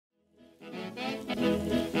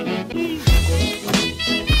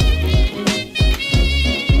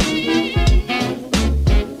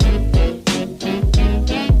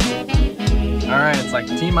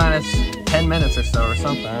or so or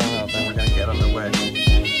something. I don't know. Then we're gonna get on the way.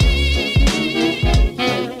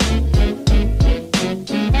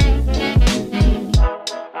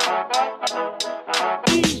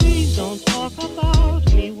 Please don't talk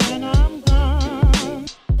about me when I'm gone.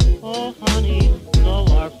 Oh, honey, though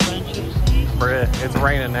our friendship ceases. It's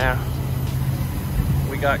raining now.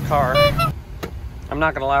 We got car. I'm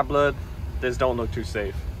not gonna lie, blood. This don't look too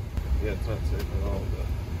safe. Yeah, it's not safe at all, but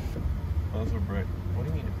those are bright. What do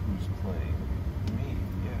you mean who's playing? Me,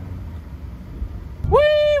 yeah.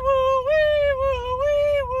 Wee woo, wee woo,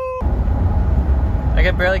 wee woo. I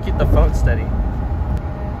can barely keep the phone steady.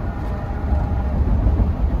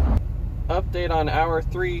 Update on hour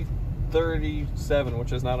 3:37,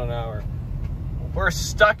 which is not an hour. We're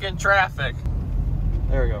stuck in traffic.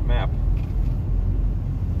 There we go, map.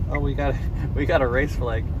 Oh, we got a race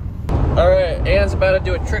flag. All right, Anne's about to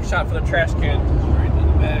do a trick shot for the trash can. Right in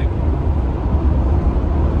the bag.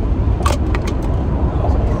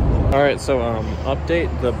 All right, so update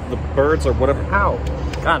the birds or whatever. Ow!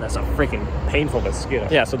 God, that's a freaking painful mosquito.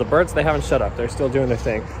 Yeah, so the birds, they haven't shut up. They're still doing their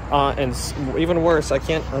thing. And even worse, I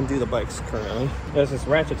can't undo the bikes currently. There's this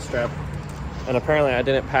ratchet strap, and apparently I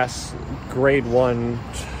didn't pass grade 1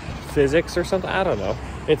 physics or something. I don't know.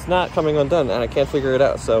 It's not coming undone, and I can't figure it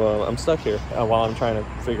out, so I'm stuck here while I'm trying to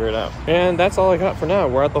figure it out. And that's all I got for now.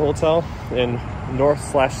 We're at the hotel in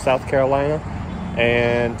North/South Carolina,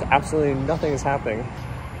 and absolutely nothing is happening.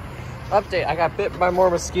 Update, I got bit by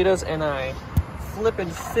more mosquitoes, and I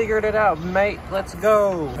flippin' figured it out, mate. Let's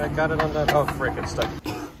go. I got it undone. Oh, frick, it's stuck.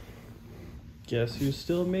 Guess who's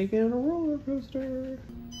still making a roller coaster?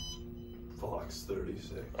 Fox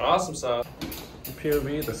 36. Awesome sauce.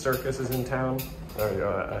 POV, the circus is in town. There you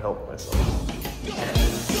go, I helped myself.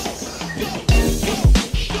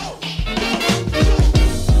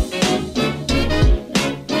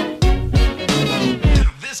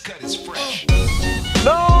 This cut is fresh.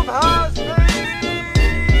 No house,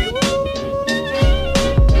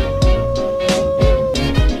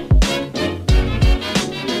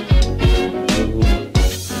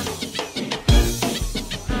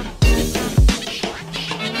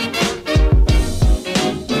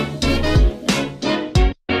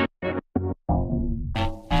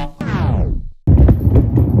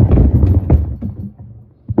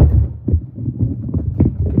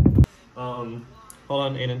 hold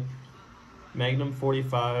on, Aiden. Magnum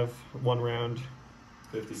 45, 1 round.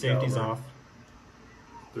 50 Safety's caliber. off.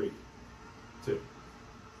 3, 2,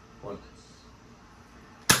 1.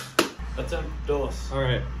 Attempt dos. All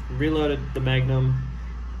right, reloaded the Magnum.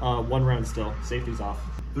 1 round still. Safety's off.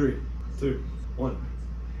 3, 2, 1.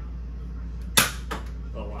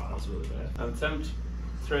 Oh wow, that was really bad. Attempt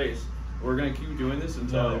trace. We're gonna keep doing this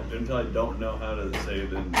until I don't know how to say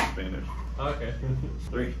it in Spanish. Okay.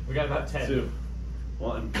 3. We got about 10. 2,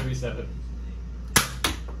 1. 37.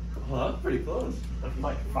 Well, that's pretty close. I'm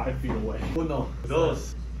like 5 feet away. 1, 2,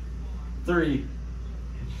 3.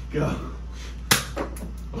 Go.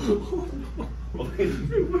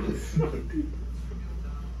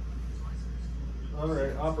 All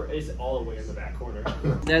right, opera ace all the way in the back corner.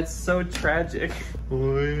 That's so tragic.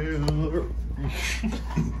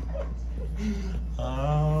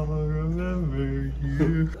 I'll remember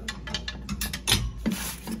you.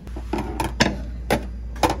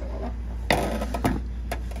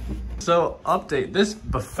 So, update, this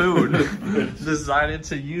buffoon decided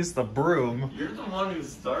to use the broom. You're the one who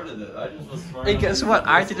started it. I just was smart. And guess what?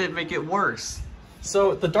 I didn't make it worse.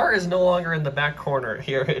 So, the dart is no longer in the back corner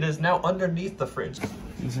here. It is now underneath the fridge.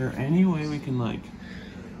 Is there any way we can, like...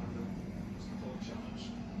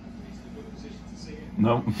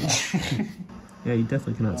 Nope. Yeah, you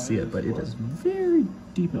definitely cannot see it, but it is very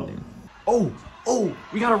deep in there. Oh! Oh!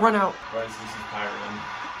 We gotta run out! Bryce, this is pirating.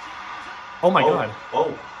 Oh my god.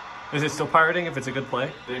 Oh! Is it still pirating if it's a good play?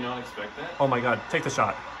 Did they not expect that? Oh my god, take the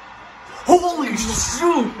shot. Holy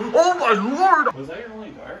shoot! Oh my lord! Was that your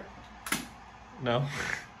only dart? No.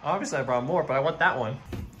 Obviously I brought more, but I want that one.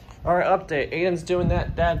 Alright, update. Aiden's doing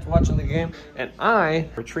that, Dad's watching the game, and I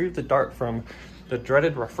retrieved the dart from the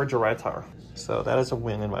dreaded refrigerator. So that is a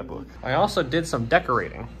win in my book. I also did some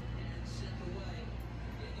decorating.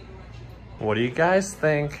 What do you guys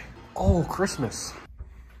think? Oh, Christmas.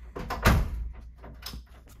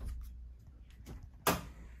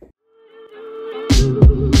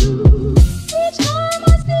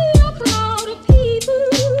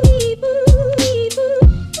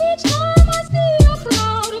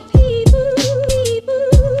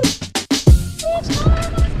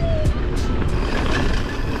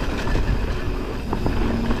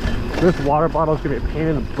 This water bottle is gonna be a pain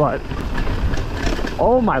in the butt.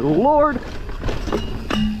 Oh my lord!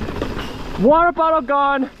 Water bottle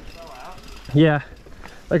gone! Yeah,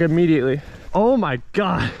 like immediately. Oh my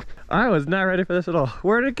God. I was not ready for this at all.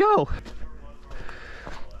 Where'd it go?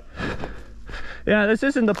 Yeah, this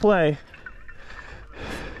isn't the play.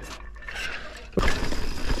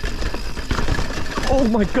 Oh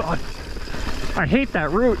my God. I hate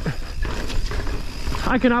that route.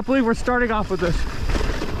 I cannot believe we're starting off with this.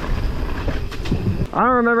 I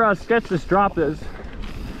don't remember how sketchy this drop is.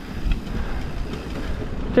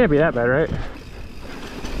 Can't be that bad, right?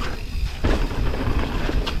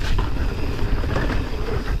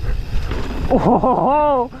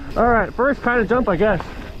 Oh, all right, first kind of jump, I guess.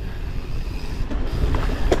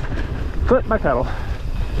 Flip my pedal.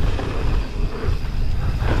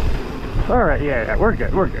 All right, yeah, we're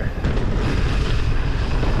good, we're good.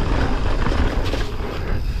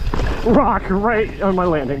 Rock right on my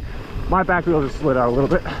landing. My back wheel just slid out a little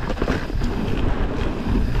bit.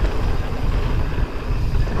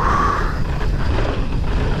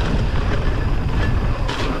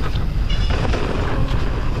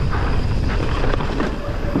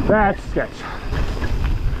 That's sketch.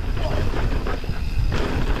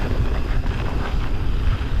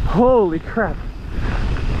 Holy crap.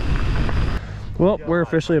 Well, we're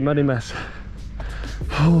officially a muddy mess.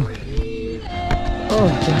 Holy. Oh,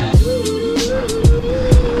 God.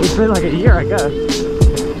 It's been like a year, I guess.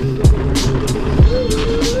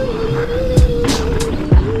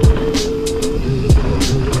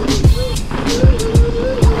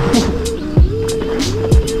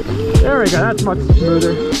 There we go, that's much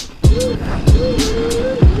smoother.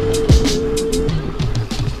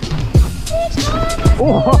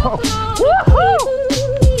 Whoa! Woohoo!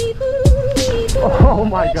 Oh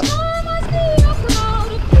my God.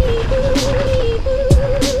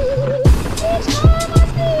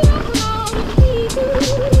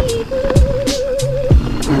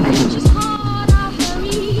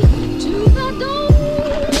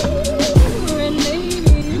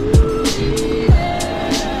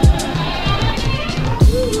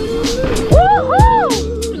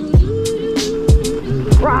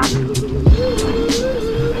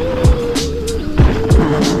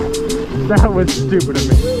 That was stupid of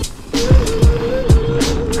me.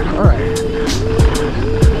 All right.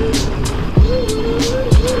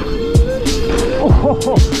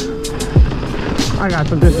 Oh, I got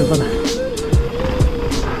some distance on that.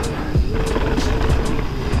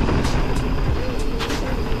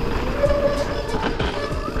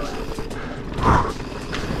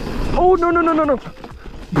 Oh, no, no, no, no, no.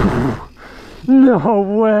 No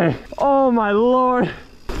way. Oh, my Lord.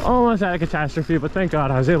 Almost had a catastrophe, but thank God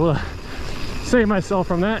I was able to save myself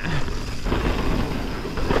from that.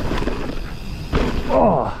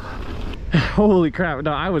 Oh, holy crap.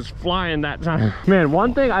 No, I was flying that time. Man,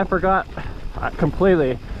 one thing I forgot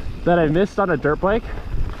completely that I missed on a dirt bike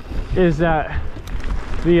is that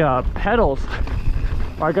the pedals,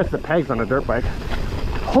 or I guess the pegs on a dirt bike,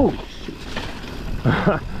 holy shit,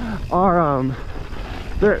 are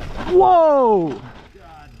they're, whoa!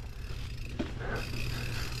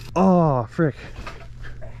 Oh, frick.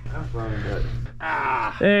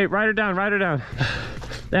 Ah. Hey, ride her down, ride her down.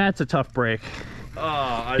 That's a tough break.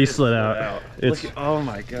 Oh, he slid out. It's, oh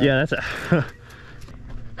my God. Yeah, that's a...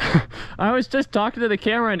 I was just talking to the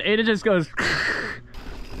camera and Ada just goes...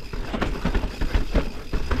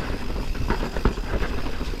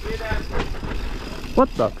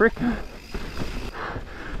 What the frick?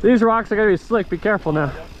 These rocks are gonna be slick, be careful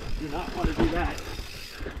now. Do not want to do that.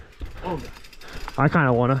 Oh. I kind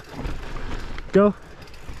of wanna. Go.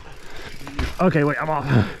 Okay, wait, I'm off.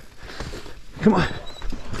 Come on.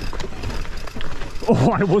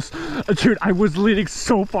 Oh, I was, dude, I was leaning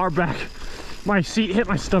so far back. My seat hit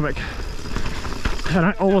my stomach. And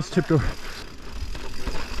I almost tipped over.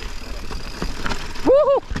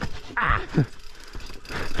 Woo! Ah.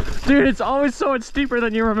 Dude, it's always so much steeper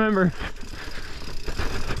than you remember.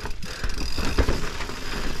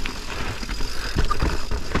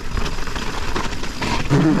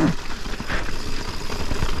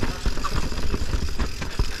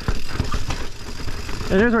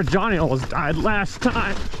 And there's where Johnny almost died last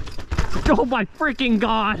time. Oh my freaking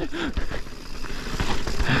God.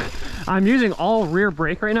 I'm using all rear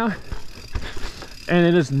brake right now, and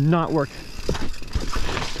it is not working.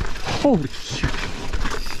 Holy shit.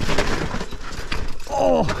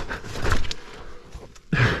 Oh.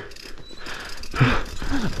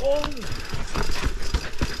 Oh.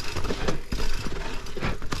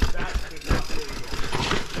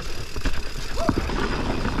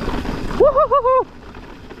 Woo-hoo-hoo-hoo.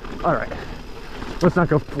 All right, let's not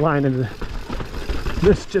go flying into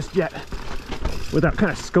this just yet without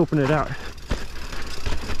kind of scoping it out.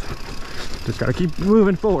 Just gotta keep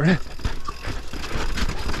moving forward.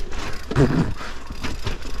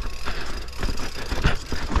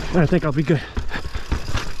 I think I'll be good.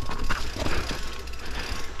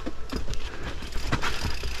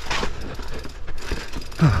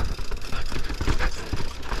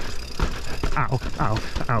 Ow, ow,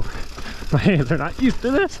 ow. My hands are not used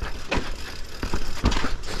to this.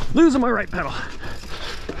 Losing my right pedal.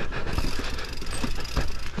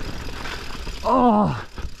 Oh.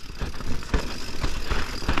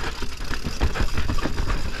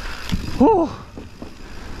 Whew.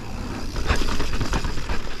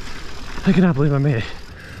 I cannot believe I made it.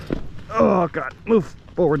 Oh God, move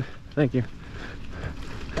forward. Thank you.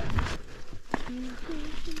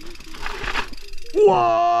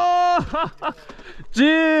 Whoa!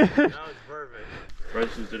 Dude! That was perfect.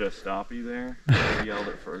 Bryce just did a stoppie there. He yelled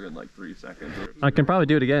it for a good like 3 seconds. I can probably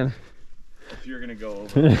do it again. If you're gonna go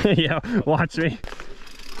over. Yeah, watch me.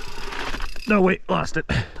 No, wait, lost it.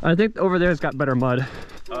 I think over there's got better mud.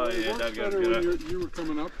 Oh yeah, that got good. You were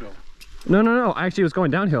coming uphill. No, no, no. I actually was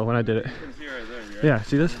going downhill when I did it. You can see right there, right? Yeah,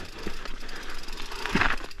 see this?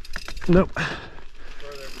 Nope.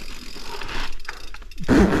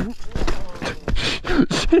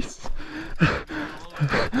 Jeez.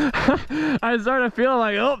 I started to feel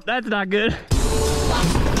like, oh, that's not good.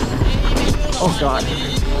 Oh God.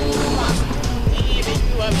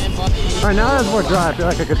 Alright, now there's more dry. I feel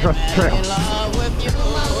like I could trust the trail.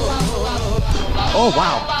 Oh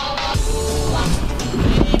wow.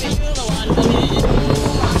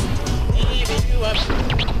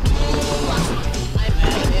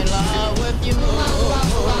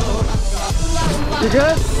 You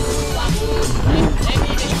good?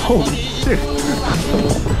 Holy shit.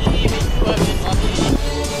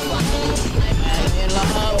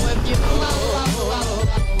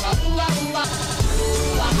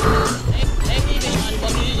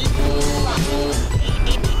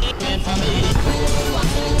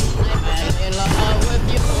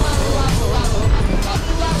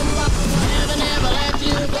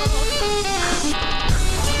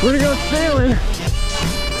 We're gonna go sailing.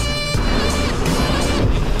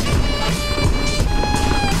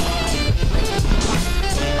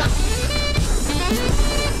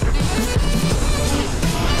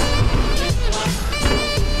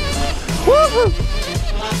 Woo-hoo.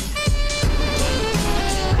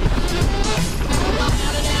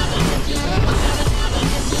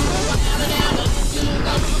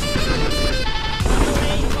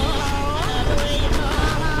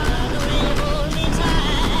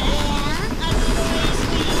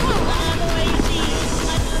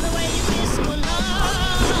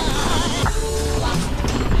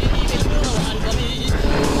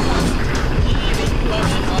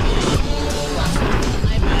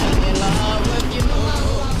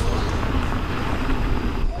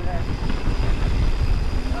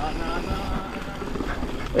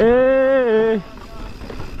 Hey!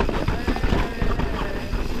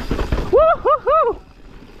 Woo-hoo-hoo!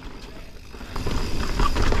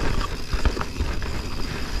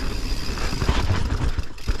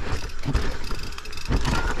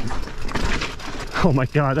 Oh my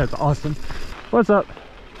God, that's awesome. What's up?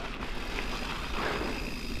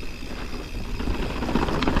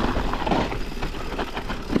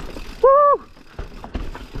 Woo!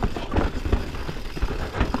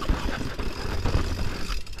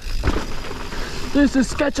 This is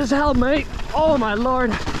sketch as hell, mate. Oh my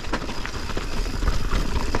Lord.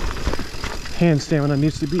 Hand stamina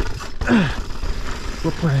needs to be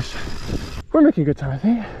replenished. We're making good time, I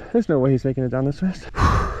think. There's no way he's making it down this fast.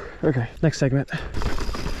 Okay, next segment.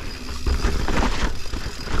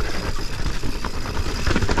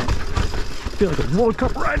 Feel like a World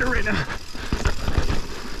Cup rider right now.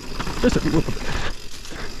 Just a little bit.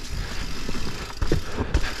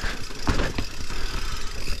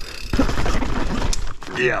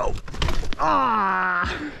 Yo!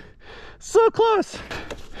 Ah! So close!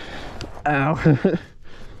 Ow.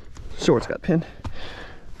 Shorts got pinned.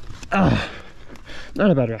 Ah!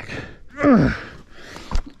 Not a bad wreck.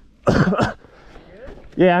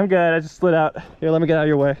 Yeah, I'm good. I just slid out. Here, let me get out of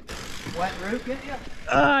your way. What route get you?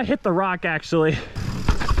 I hit the rock actually.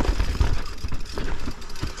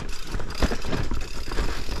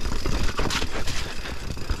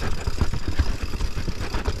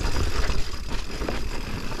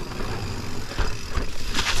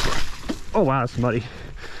 Oh wow, it's muddy.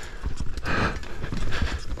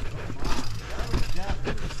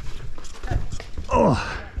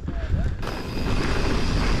 Oh.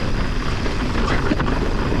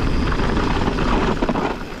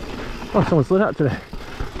 Oh, someone slid out today.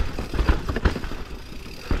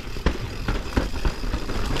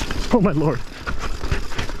 Oh my Lord.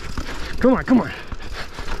 Come on, come on.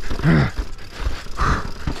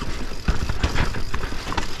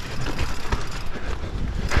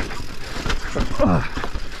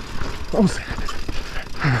 close.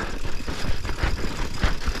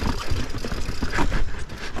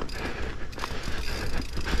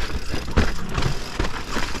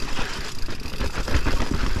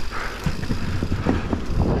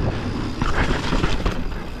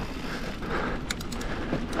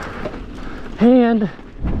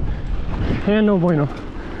 Hand no bueno.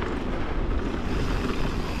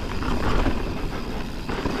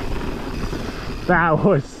 That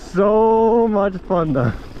was so much fun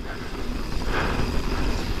though.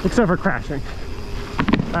 Except for crashing.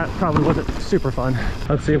 That probably wasn't super fun.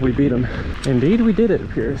 Let's see if we beat him. Indeed we did, it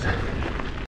appears.